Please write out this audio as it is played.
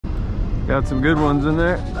Got some good ones in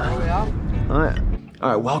there. Oh yeah? All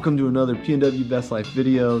right, welcome to another P&W Best Life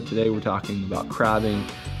video. Today we're talking about crabbing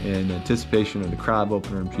in anticipation of the crab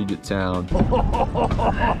opener in Puget Sound. I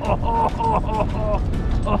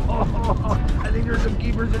think there's some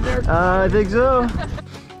keepers in there. I think so.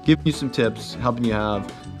 Giving you some tips, helping you have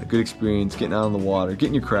a good experience getting out on the water,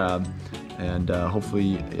 getting your crab, and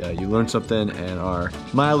hopefully you learn something and are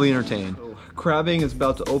mildly entertained. Crabbing is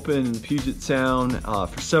about to open in Puget Sound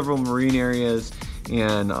for several marine areas,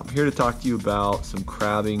 and I'm here to talk to you about some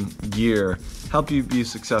crabbing gear, help you be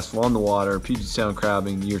successful on the water, Puget Sound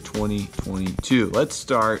crabbing year 2022. Let's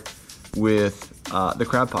start with the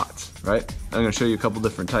crab pots, right? I'm gonna show you a couple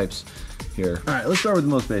different types here. All right, let's start with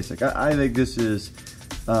the most basic. I think this is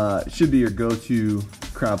should be your go-to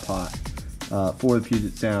crab pot for the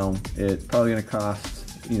Puget Sound. It's probably gonna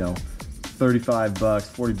cost, you know, 35 bucks,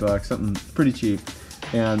 40 bucks, something pretty cheap.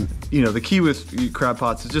 And you know, the key with crab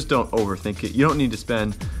pots is just don't overthink it. You don't need to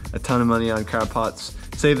spend a ton of money on crab pots.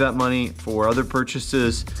 Save that money for other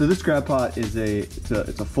purchases. So this crab pot is it's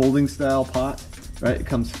a folding style pot, right? It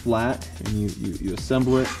comes flat and you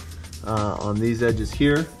assemble it on these edges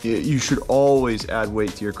here. You should always add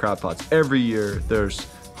weight to your crab pots. Every year there's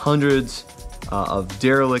hundreds of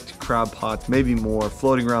derelict crab pots, maybe more,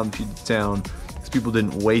 floating around the Puget Sound because people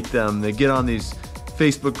didn't weight them. They get on these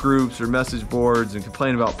Facebook groups or message boards and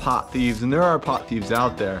complain about pot thieves, and there are pot thieves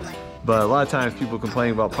out there, but a lot of times people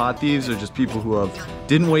complaining about pot thieves are just people who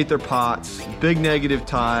didn't weight their pots, big negative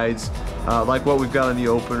tides, like what we've got in the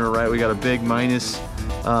opener, right? We got a big minus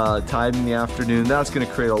tide in the afternoon. That's going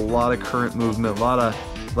to create a lot of current movement, a lot of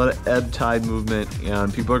ebb tide movement,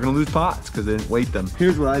 and people are going to lose pots because they didn't weight them.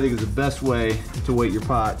 Here's what I think is the best way to weight your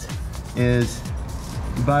pots is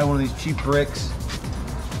you buy one of these cheap bricks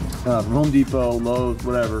from Home Depot, Lowe's,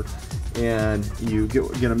 whatever, and you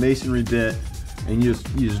get a masonry bit and you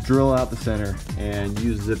just drill out the center and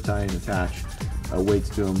use zip tie and attach weights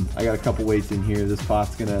to them. I got a couple weights in here. This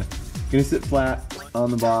pot's gonna sit flat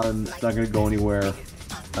on the bottom. It's not gonna go anywhere.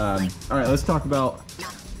 All right, let's talk about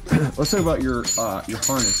your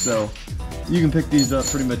harness. So you can pick these up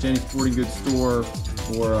pretty much any sporting goods store,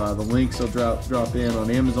 or the links will drop in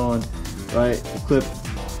on Amazon. Right, clip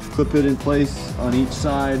it in place on each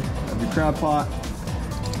side of your crab pot.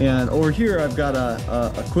 And over here I've got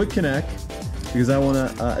a quick connect because I want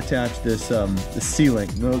to attach this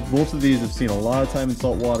C-link. Both of these have seen a lot of time in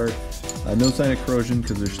salt water. No sign of corrosion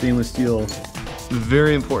because they're stainless steel.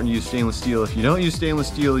 Very important to use stainless steel. If you don't use stainless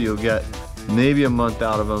steel, you'll get maybe a month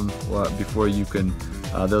out of them before you can,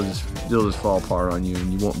 they'll just fall apart on you,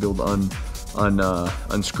 and you won't be able to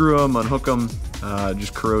unscrew them, unhook them.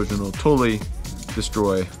 Just corrosion will totally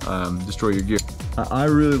destroy your gear. I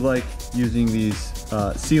really like using these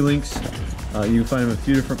C-links. You can find them in a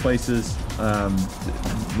few different places.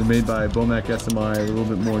 They're made by Bomac SMI, a little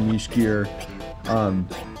bit more niche gear. And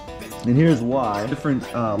here's why. Different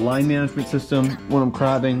line management system when I'm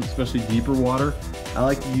crabbing, especially deeper water. I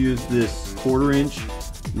like to use this 1/4 inch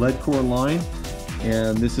lead core line,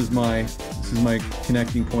 and this is my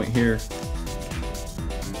connecting point here.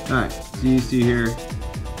 All right, so you see here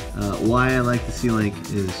why I like the C-link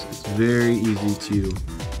is it's very easy to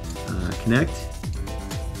connect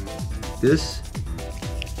this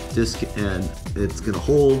disc, and it's gonna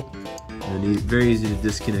hold, and very easy to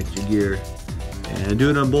disconnect your gear and do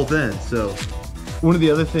it on both ends. So one of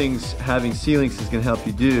the other things having C-links is gonna help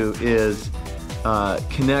you do is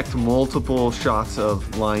connect multiple shots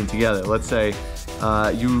of line together. Let's say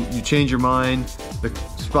you change your mind, the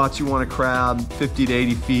spots you want to crab 50 to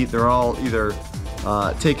 80 feet, they're all either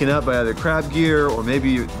taken up by either crab gear, or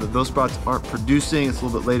maybe those spots aren't producing, it's a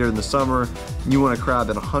little bit later in the summer, and you want to crab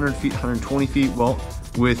at 100 feet, 120 feet. Well,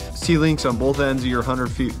 with C-links on both ends of your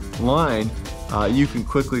 100 feet line, you can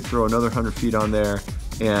quickly throw another 100 feet on there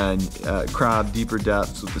and crab deeper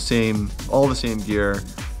depths with all the same gear.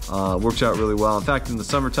 Works out really well. In fact, in the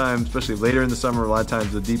summertime, especially later in the summer, a lot of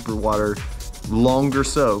times the deeper water, longer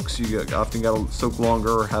soaks, you often got to soak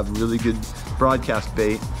longer or have really good broadcast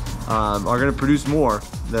bait, are going to produce more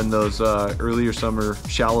than those earlier summer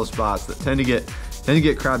shallow spots that tend to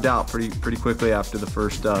get crabbed out pretty quickly after the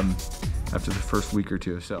first week or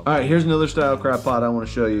two. So, all right, here's another style crab pot I want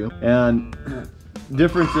to show you. And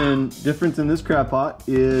difference in this crab pot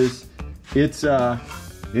is it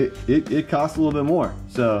costs a little bit more.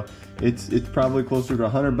 So it's probably closer to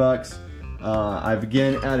 100 bucks. I've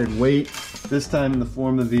again added weight, this time in the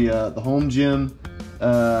form of the home gym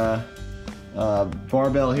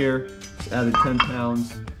barbell here. Just added 10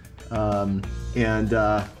 pounds. And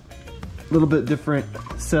a little bit different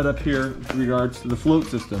setup here with regards to the float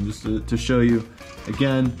system, just to show you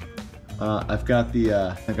again. I've got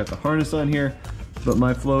the harness on here, but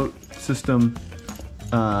my float system,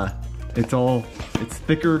 it's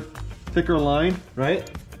thicker line, right?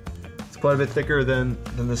 It's quite a bit thicker than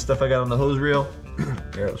the stuff I got on the hose reel.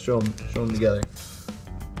 Here, I'll show them together.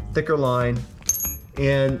 Thicker line,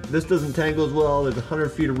 and this doesn't tangle as well. There's 100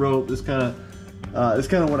 feet of rope. This kind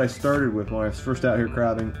of what I started with when I was first out here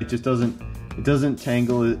crabbing. It just doesn't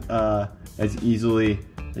tangle as easily.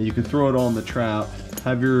 And you can throw it all in the trap.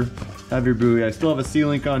 Have your buoy. I still have a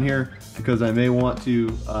C-link on here because I may want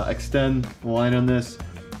to extend the line on this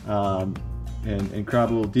and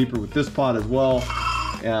crab a little deeper with this pot as well.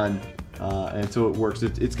 And so it works.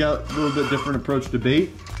 It's got a little bit different approach to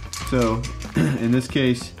bait. So in this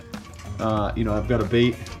case, you know, I've got a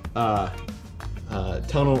bait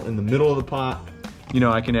tunnel in the middle of the pot. You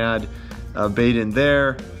know, I can add a bait in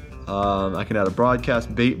there. I can add a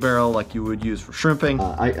broadcast bait barrel like you would use for shrimping.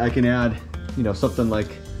 I can add, you know, something like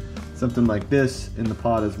this in the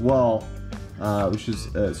pot as well, which is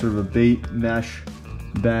sort of a bait mesh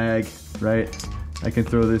bag, right? I can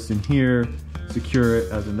throw this in here, secure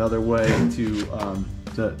it as another way to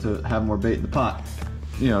have more bait in the pot.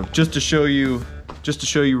 You know, just to show you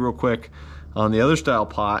real quick, on the other style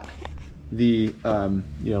pot, you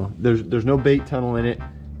know, there's no bait tunnel in it,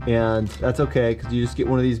 and that's okay because you just get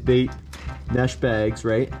one of these bait mesh bags,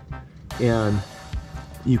 right? And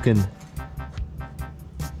you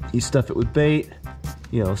stuff it with bait,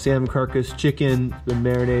 you know, salmon carcass, chicken, it's been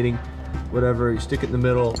marinating, whatever. You stick it in the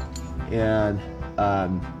middle, and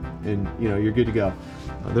you know, you're good to go.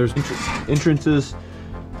 There's entrances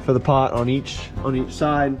for the pot on each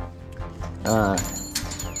side.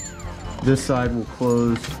 This side will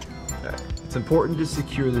close. It's important to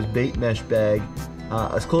secure this bait mesh bag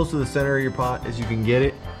as close to the center of your pot as you can get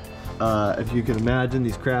it. If you can imagine,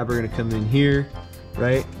 these crab are going to come in here,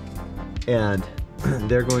 right? And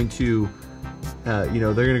they're going to, you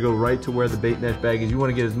know, they're going to go right to where the bait mesh bag is. You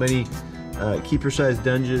want to get as many keeper-sized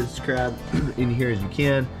Dungeness crab in here as you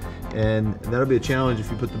can, and that'll be a challenge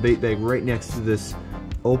if you put the bait bag right next to this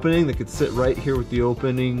opening that could sit right here with the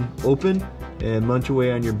opening open and munch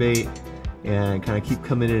away on your bait and kind of keep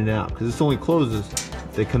coming in and out, because this only closes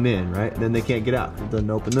if they come in, right? And then they can't get out. It doesn't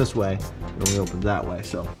open this way, it only opens that way.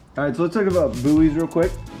 So, all right, so let's talk about buoys real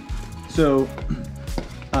quick. So,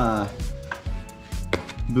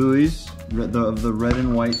 buoys of the red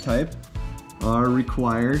and white type are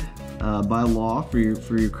required by law for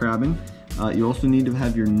your crabbing. You also need to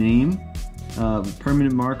have your name,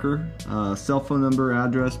 permanent marker, cell phone number,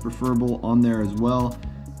 address, preferable on there as well.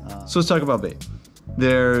 So let's talk about bait.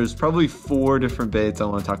 There's probably 4 different baits I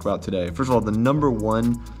want to talk about today. First of all, the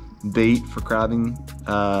 #1 bait for crabbing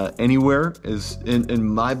anywhere is, in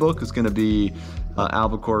my book, is going to be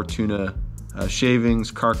albacore, tuna, shavings,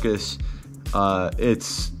 carcass.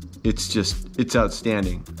 It's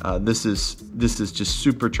outstanding. This is just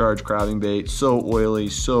supercharged crabbing bait. So oily,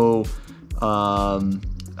 so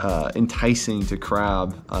enticing to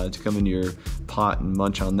crab to come into your pot and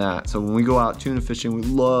munch on that. So when we go out tuna fishing, we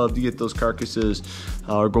love to get those carcasses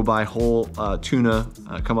or go buy whole tuna,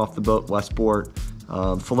 come off the boat, westboard,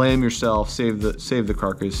 fillet them yourself, save the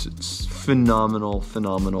carcass. It's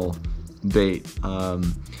phenomenal bait.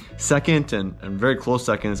 Second, and very close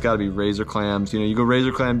second, it's got to be razor clams. You know, you go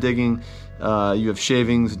razor clam digging, you have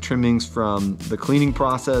shavings and trimmings from the cleaning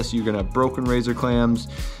process. You're gonna have broken razor clams.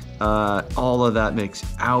 All of that makes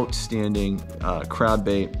outstanding crab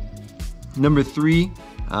bait. #3,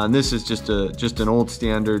 and this is just an old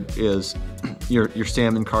standard, is your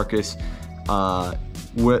salmon carcass. You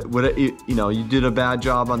know, you did a bad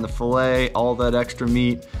job on the fillet. All that extra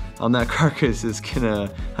meat on that carcass is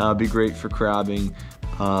gonna be great for crabbing.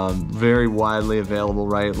 Very widely available,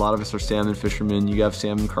 right? A lot of us are salmon fishermen. You have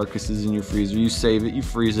salmon carcasses in your freezer. You save it, you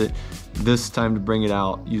freeze it. This time to bring it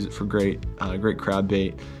out, use it for great crab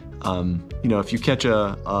bait. You know, if you catch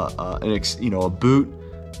a boot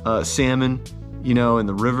salmon, you know, in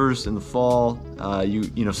the rivers in the fall,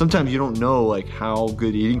 you know, sometimes you don't know like how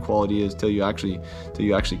good eating quality is till you actually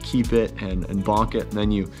keep it and bonk it, and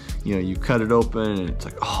then you cut it open and it's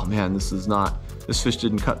like, oh man, this fish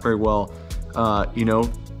didn't cut very well. You know,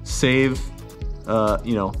 save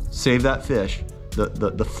that fish.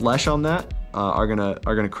 The flesh on that are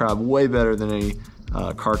gonna crab way better than any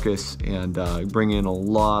carcass, and bring in a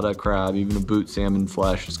lot of crab. Even a boot salmon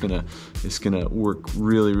flesh is gonna work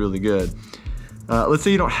really good. Let's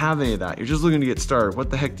say you don't have any of that. You're just looking to get started. What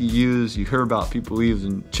the heck do you use? You hear about people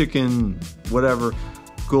using chicken, whatever.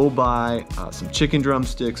 Go buy some chicken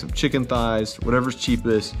drumsticks, some chicken thighs, whatever's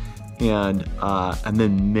cheapest, and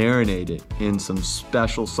then marinate it in some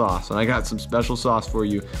special sauce. And I got some special sauce for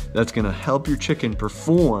you that's gonna help your chicken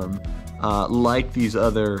perform like these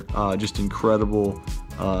other just incredible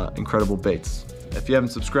baits. If you haven't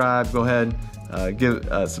subscribed, go ahead,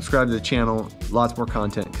 subscribe to the channel. Lots more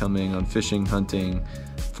content coming on fishing, hunting,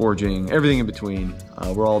 foraging, everything in between.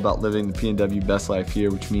 We're all about living the PNW best life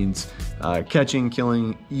here, which means catching,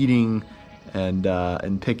 killing, eating,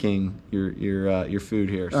 and picking your food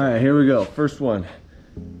here. So. All right, here we go. First one,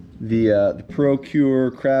 the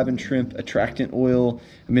ProCure Crab and Shrimp Attractant Oil.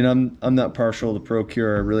 I mean, I'm not partial to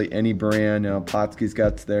ProCure or really any brand. You know, Potski's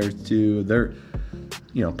got theirs too.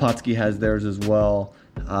 Potski has theirs as well.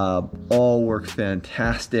 All work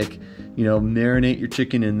fantastic. You know, marinate your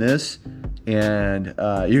chicken in this, and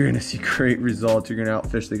you're gonna see great results. You're gonna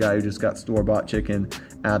outfish the guy who just got store-bought chicken.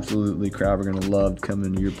 Absolutely, crab are gonna love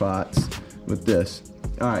coming to your pots with this.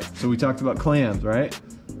 All right, so we talked about clams, right?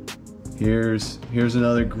 Here's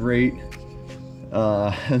another great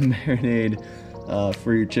marinade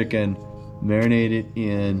for your chicken. Marinate it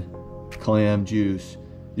in clam juice.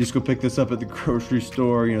 You just go pick this up at the grocery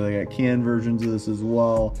store. You know, they got canned versions of this as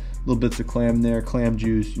well. Little bits of clam there, clam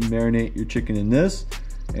juice. You marinate your chicken in this,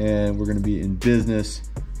 and we're gonna be in business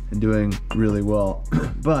and doing really well.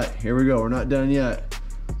 But here we go, we're not done yet.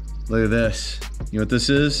 Look at this. You know what this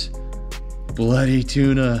is? Bloody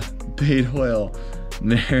tuna bait oil.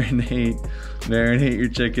 Marinate your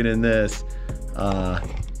chicken in this.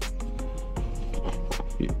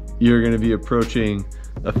 You're gonna be approaching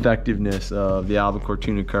effectiveness of the albacore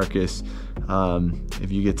tuna carcass.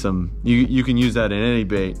 If you get some, you can use that in any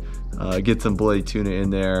bait. Get some bloody tuna in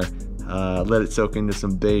there, let it soak into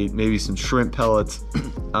some bait, maybe some shrimp pellets,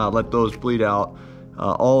 let those bleed out.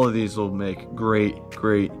 All of these will make great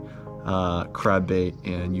crab bait,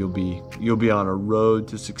 and you'll be on a road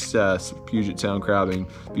to success with Puget Sound crabbing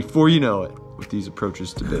before you know it with these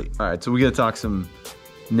approaches to bait. All right, so we gotta talk some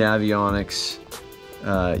Navionics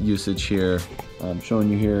usage here. I'm showing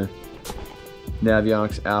you here,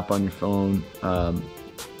 Navionics app on your phone.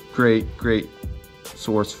 Great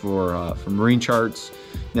source for marine charts,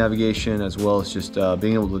 navigation, as well as just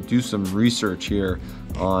being able to do some research here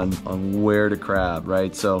on where to crab,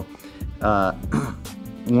 right? So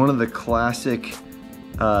one of the classic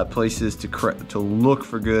places to look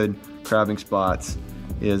for good crabbing spots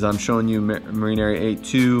is, I'm showing you Marine Area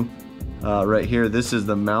 8-2 right here. This is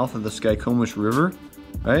the mouth of the Skykomish River,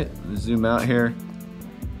 right? Zoom out here.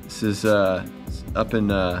 This is up in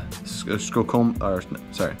sorry,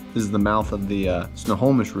 this is the mouth of the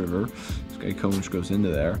Snohomish River. Skykomish goes into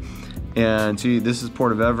there. And see, this is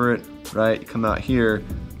Port of Everett, right? You come out here,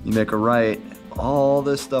 you make a right, all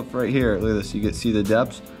this stuff right here. Look at this, you see the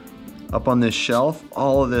depths up on this shelf.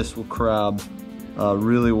 All of this will crab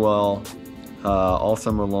really well all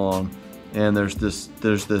summer long. And there's this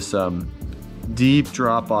deep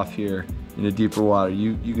drop off here into deeper water.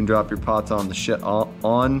 You can drop your pots on the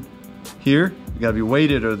on here. You gotta be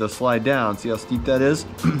weighted or they'll slide down. See how steep that is?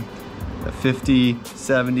 50,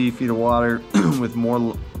 70 feet of water with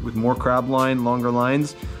more crab line, longer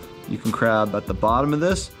lines. You can crab at the bottom of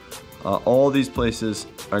this. All these places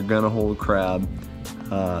are gonna hold crab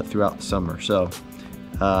throughout the summer. So,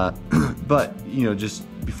 but you know, just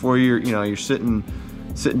before you're sitting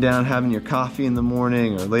down having your coffee in the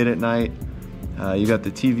morning or late at night, you got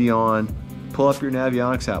the TV on, pull up your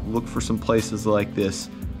Navionics app, look for some places like this.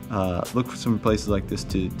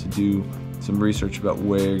 To do some research about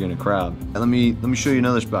where you're gonna crab. And let me show you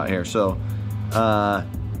another spot here. So,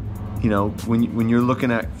 you know, when you're looking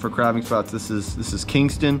for crabbing spots, this is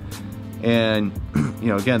Kingston, and you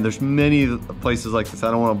know, again, there's many places like this.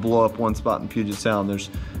 I don't want to blow up one spot in Puget Sound. There's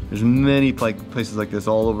many places like this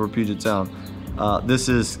all over Puget Sound. This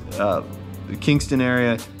is the Kingston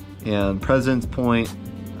area and President's Point.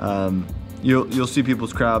 You'll see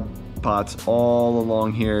people's crab pots all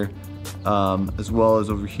along here, as well as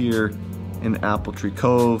over here in Apple Tree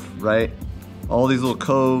Cove, right? All these little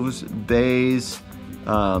coves, bays,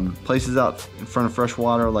 places out in front of fresh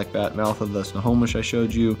water like that mouth of the Snohomish I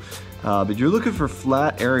showed you. But you're looking for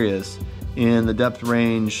flat areas in the depth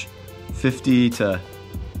range 50 to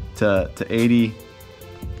 80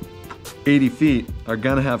 feet are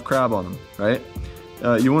gonna have crab on them, right?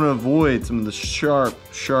 You wanna avoid some of the sharp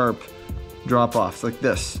drop-offs like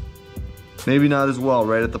this. Maybe not as well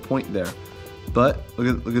right at the point there, but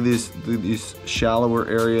look at these shallower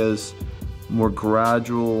areas, more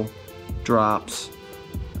gradual drops.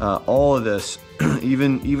 All of this,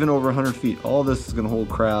 even over 100 feet, all this is going to hold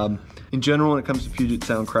crab. In general, when it comes to Puget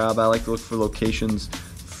Sound crab, I like to look for locations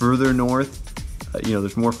further north. You know,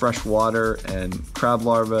 there's more fresh water and crab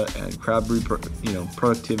larvae and crab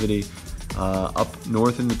productivity. Up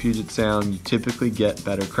north in the Puget Sound, you typically get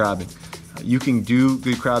better crabbing. You can do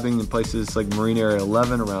good crabbing in places like Marine Area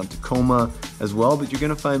 11 around Tacoma as well, but you're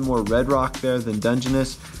gonna find more red rock there than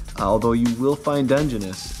Dungeness, although you will find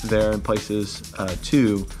Dungeness there in places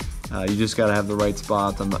too. You just gotta have the right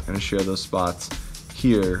spots. I'm not gonna share those spots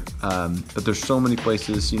here, but there's so many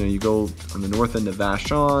places. You know, you go on the north end of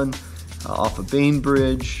Vashon, off of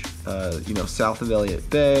Bainbridge, you know, south of Elliott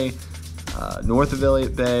Bay, north of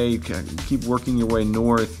Elliott Bay. You can keep working your way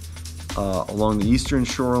north along the eastern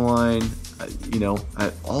shoreline. You know,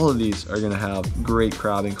 all of these are going to have great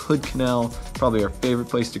crabbing. Hood Canal, probably our favorite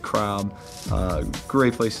place to crab.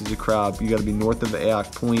 Great places to crab. You got to be north of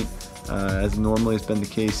Ayock Point, as normally has been the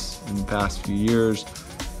case in the past few years.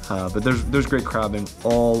 But there's great crabbing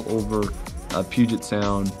all over Puget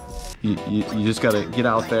Sound. You just got to get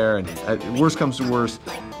out there, and worst comes to worst,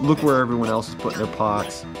 look where everyone else is putting their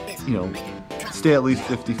pots. You know, stay at least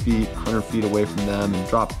 50 feet, 100 feet away from them, and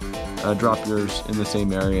drop yours in the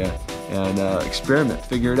same area, and experiment,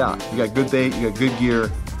 figure it out. You got good bait, you got good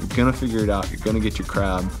gear, you're gonna figure it out, you're gonna get your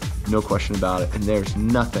crab, no question about it. And there's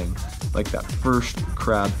nothing like that first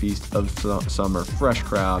crab feast of summer, fresh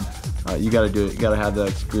crab. You gotta do it, you gotta have that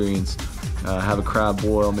experience. Have a crab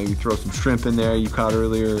boil, maybe throw some shrimp in there you caught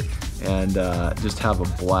earlier, and just have a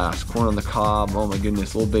blast. Corn on the cob, oh my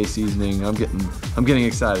goodness, Old Bay seasoning. I'm getting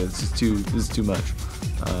excited. This is too much.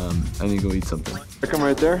 I need to go eat something. I come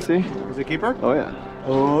right there, see? Is it keeper? Oh yeah.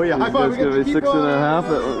 Oh yeah. High five, That's gonna be 6.5. That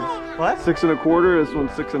was What? 6 1/4. This one's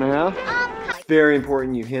 6.5. Very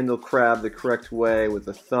important you handle crab the correct way, with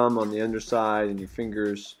the thumb on the underside and your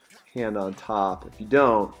fingers, hand on top. If you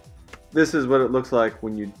don't, this is what it looks like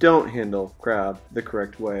when you don't handle crab the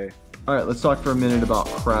correct way. All right, let's talk for a minute about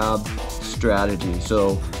crab strategy.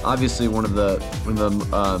 So obviously one of the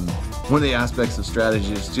aspects of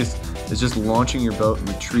strategy is just launching your boat and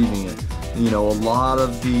retrieving it. You know, a lot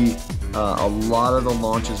of the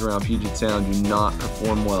launches around Puget Sound do not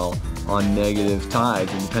perform well on negative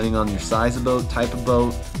tides, and depending on your size of boat, type of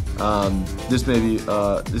boat, this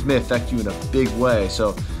may affect you in a big way.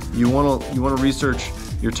 So you want to research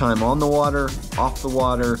your time on the water, off the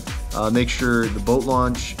water. Make sure the boat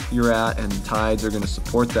launch you're at and the tides are going to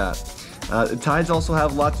support that. The tides also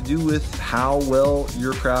have a lot to do with how well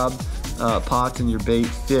your crab pots and your bait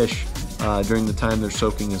fish during the time they're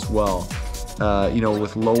soaking as well. You know,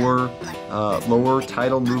 with lower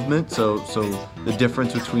tidal movement, so the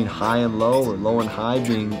difference between high and low, or low and high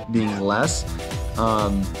being less,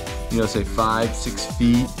 you know, say 5-6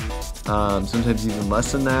 feet, sometimes even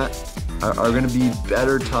less than that, are going to be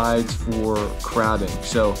better tides for crabbing.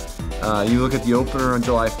 So you look at the opener on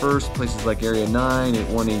July 1st, places like Area 9,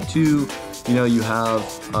 8182, you know, you have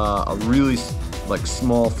a really like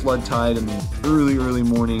small flood tide in the early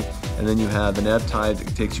morning, and then you have an ebb tide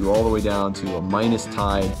that takes you all the way down to a minus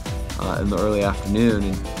tide in the early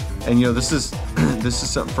afternoon. And you know, this is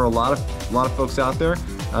something for a lot of folks out there.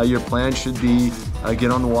 Your plan should be get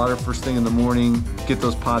on the water first thing in the morning, get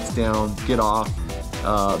those pots down, get off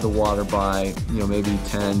the water by, you know, maybe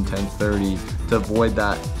 10:30 to avoid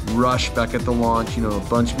that rush back at the launch. You know, a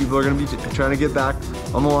bunch of people are going to be trying to get back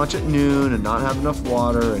on the launch at noon and not have enough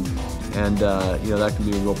water, and you know, that can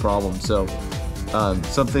be a real problem. So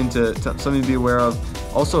something to be aware of.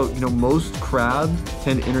 Also, you know, most crab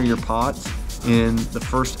tend to enter your pots in the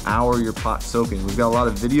first hour your pot's soaking. We've got a lot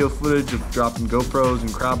of video footage of dropping GoPros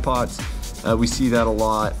and crab pots. We see that a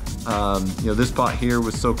lot. You know, this pot here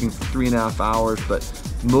was soaking for 3.5 hours, but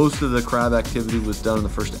most of the crab activity was done in the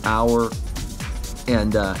first hour.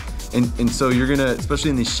 And so you're gonna, especially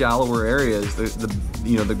in these shallower areas,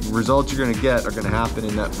 the results you're gonna get are gonna happen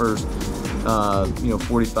in that first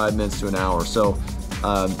 45 minutes to an hour. So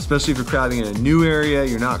especially if you're crabbing in a new area,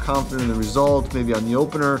 you're not confident in the results, maybe on the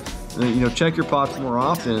opener, you know, check your pots more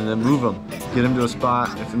often and then move them. Get them to a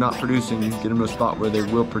spot. If they're not producing, get them to a spot where they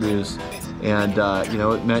will produce. And you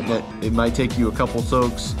know, it might take you a couple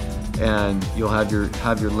soaks, and you'll have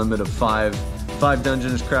your limit of five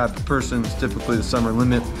Dungeness crab per person. Is typically the summer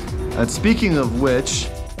limit. And speaking of which,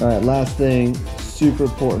 all right, last thing, super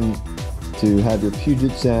important to have your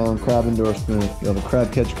Puget Sound crab endorsement. You have a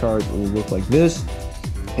crab catch card that will look like this,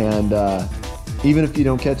 and even if you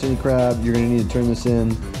don't catch any crab, you're going to need to turn this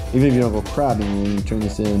in. Even if you don't go crabbing, you're going to turn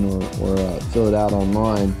this in or fill it out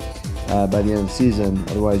online by the end of the season.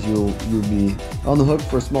 Otherwise, you'll be on the hook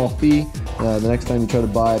for a small fee the next time you try to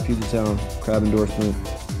buy a Puget Sound crab endorsement.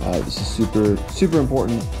 This is super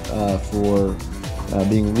important for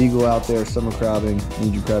being legal out there, summer crabbing. You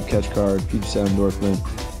need your crab catch card, Puget Sound endorsement.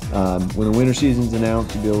 When the winter season's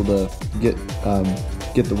announced, you'll be able to get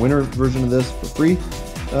the winter version of this for free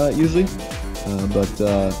usually, but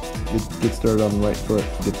get started on the right foot,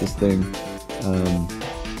 get this thing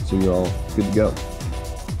so you're all good to go.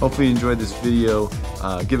 Hopefully you enjoyed this video.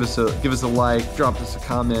 Give us a like, drop us a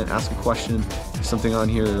comment, ask a question. If something on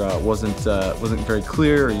here wasn't very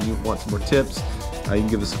clear, or you want some more tips, you can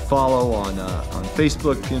give us a follow on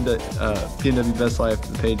Facebook, PNW Best Life,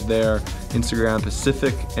 the page there. Instagram,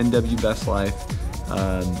 Pacific NW Best Life.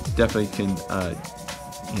 Definitely can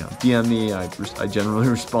DM me. I generally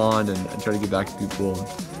respond and try to get back to people and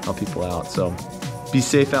help people out. So be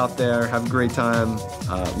safe out there. Have a great time.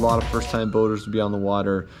 A lot of first-time boaters will be on the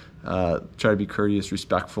water. Try to be courteous,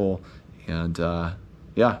 respectful, and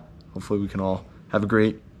yeah, hopefully we can all have a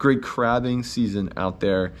great crabbing season out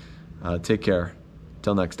there. Take care.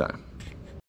 Till next time.